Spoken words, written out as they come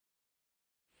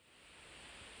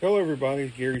Hello, everybody.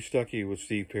 Gary Stuckey with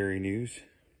Steve Perry News.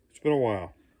 It's been a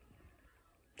while.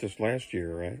 Just last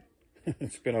year, right?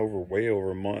 It's been way over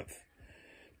a month.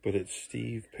 But it's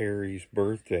Steve Perry's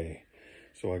birthday.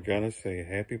 So I gotta say,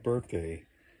 happy birthday,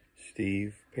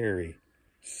 Steve Perry.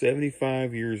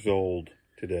 75 years old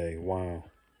today. Wow.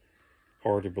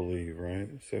 Hard to believe,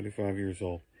 right? 75 years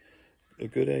old. A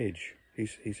good age.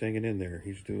 He's hanging in there.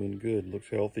 He's doing good. Looks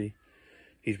healthy.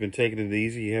 He's been taking it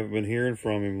easy. You haven't been hearing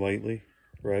from him lately,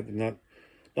 right? Not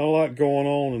a lot going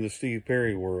on in the Steve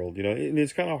Perry world, and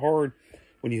it's kind of hard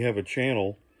when you have a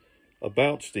channel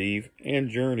about Steve and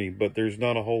Journey, but there's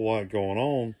not a whole lot going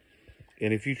on.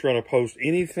 And if you try to post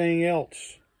anything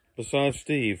else besides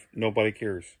Steve, nobody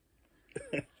cares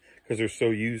because they're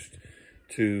so used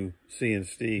to seeing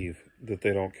Steve that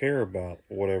they don't care about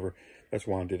whatever. That's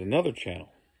why I did another channel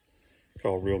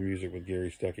called Real Music with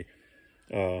Gary Stuckey.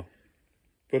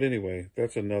 But anyway,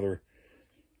 that's another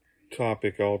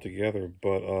topic altogether.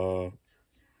 But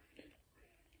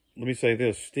let me say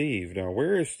this, Steve. Now,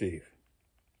 where is Steve?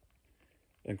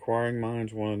 Inquiring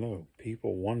minds want to know.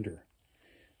 People wonder.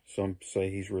 Some say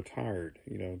he's retired.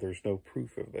 There's no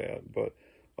proof of that, but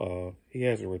he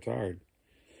hasn't retired.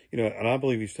 And I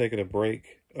believe he's taking a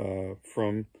break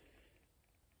from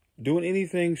doing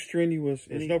anything strenuous.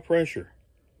 There's no pressure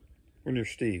when you're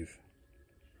Steve.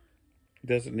 He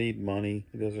doesn't need money.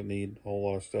 He doesn't need a whole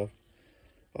lot of stuff.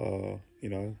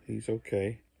 He's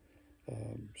okay.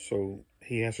 So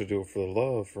he has to do it for the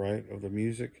love, right, of the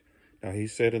music. Now, he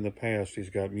said in the past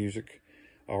he's got music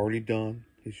already done.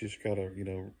 He's just got to,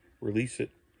 release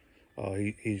it.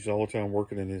 He's all the time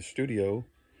working in his studio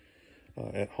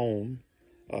at home.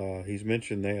 He's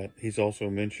mentioned that. He's also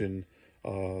mentioned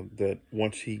that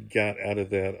once he got out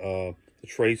of that the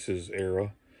Traces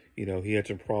era, he had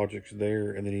some projects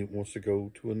there, and then he wants to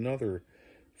go to another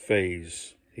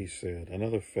phase, he said,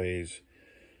 another phase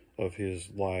of his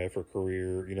life or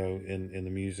career, in the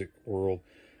music world.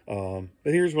 But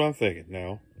here's what I'm thinking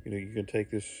now. You can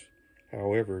take this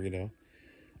however,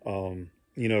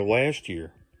 last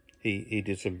year he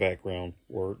did some background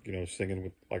work, singing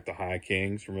with like the High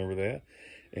Kings, remember that?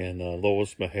 And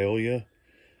Lois Mahalia,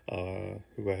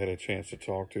 who I had a chance to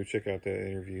talk to. Check out that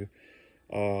interview.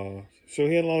 So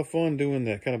he had a lot of fun doing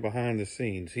that kind of behind the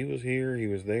scenes. He was here, he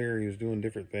was there, he was doing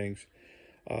different things.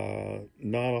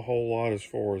 Not a whole lot as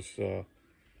far as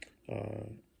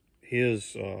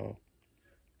his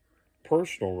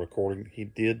personal recording. He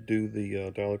did do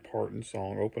the Dolly Parton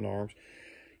song, Open Arms.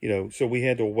 So we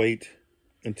had to wait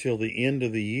until the end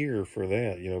of the year for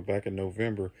that, back in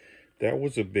November. That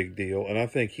was a big deal. And I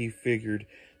think he figured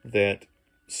that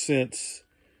since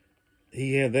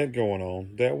he had that going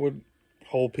on, that would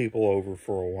hold people over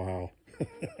for a while.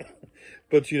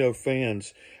 But,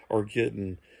 fans are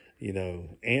getting,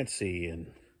 antsy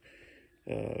and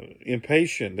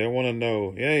impatient. They want to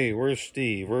know, hey, where's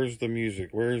Steve? Where's the music?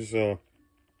 Where's,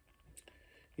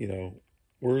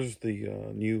 where's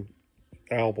the new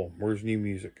album? Where's new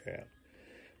music at?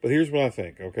 But here's what I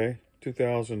think, okay?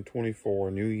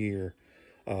 2024, new year.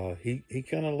 He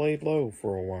kind of laid low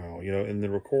for a while, in the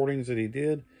recordings that he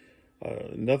did.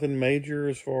 Nothing major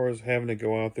as far as having to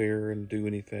go out there and do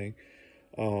anything.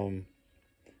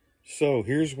 So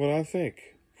here's what I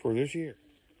think for this year.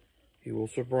 He will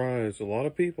surprise a lot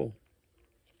of people.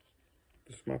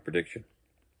 This is my prediction.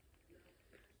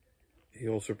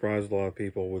 He'll surprise a lot of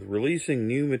people with releasing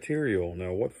new material.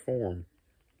 Now, what form?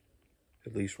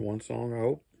 At least one song, I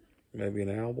hope. Maybe an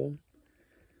album.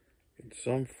 In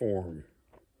some form.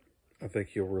 I think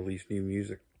he'll release new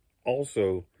music.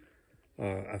 Also,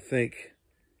 I think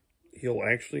he'll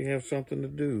actually have something to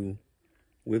do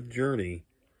with Journey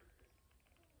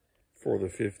for the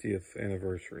 50th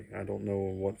anniversary. I don't know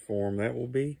in what form that will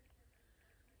be.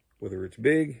 Whether it's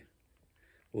big.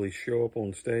 Will he show up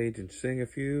on stage and sing a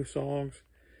few songs?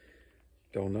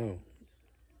 Don't know.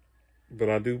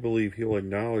 But I do believe he'll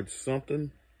acknowledge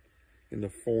something in the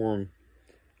form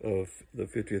of the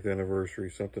 50th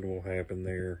anniversary. Something will happen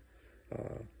there.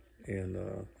 And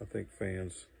I think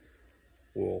fans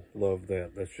will love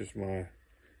that. That's just my,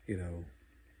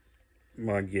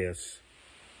 my guess.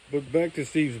 But back to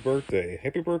Steve's birthday.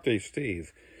 Happy birthday,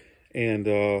 Steve. And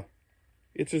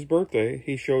it's his birthday.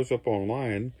 He shows up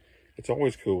online. It's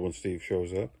always cool when Steve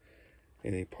shows up.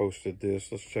 And he posted this.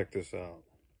 Let's check this out.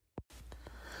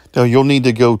 Now, you'll need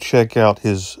to go check out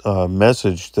his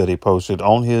message that he posted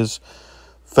on his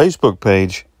Facebook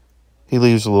page. He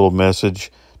leaves a little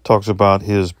message, talks about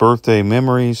his birthday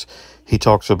memories. He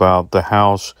talks about the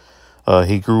house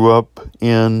he grew up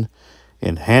in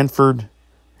Hanford.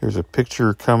 Here's a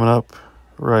picture coming up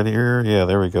right here. Yeah,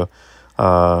 there we go.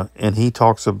 And he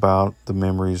talks about the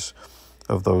memories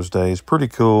of those days. Pretty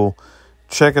cool.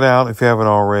 Check it out if you haven't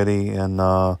already. And,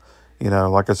 you know,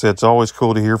 like I said, it's always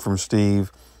cool to hear from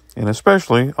Steve, and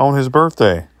especially on his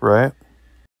birthday, right?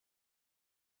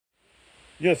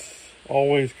 Yes,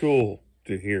 always cool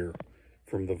to hear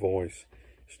from the voice,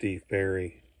 Steve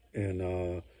Perry.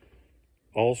 And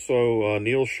also,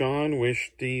 Neil Sean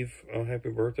wished Steve a happy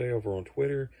birthday over on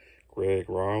Twitter. Greg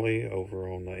Raleigh over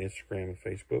on Instagram and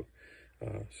Facebook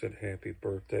said happy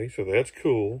birthday. So that's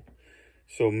cool.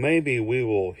 So maybe we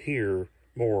will hear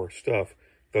more stuff.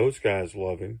 Those guys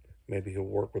love him. Maybe he'll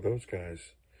work with those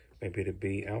guys. Maybe to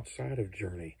be outside of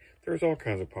Journey. There's all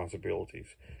kinds of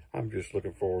possibilities. I'm just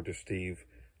looking forward to Steve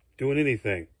doing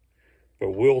anything.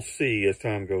 But we'll see as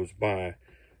time goes by.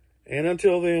 And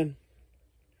until then,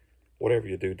 whatever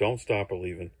you do, don't stop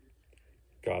believing.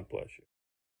 God bless you.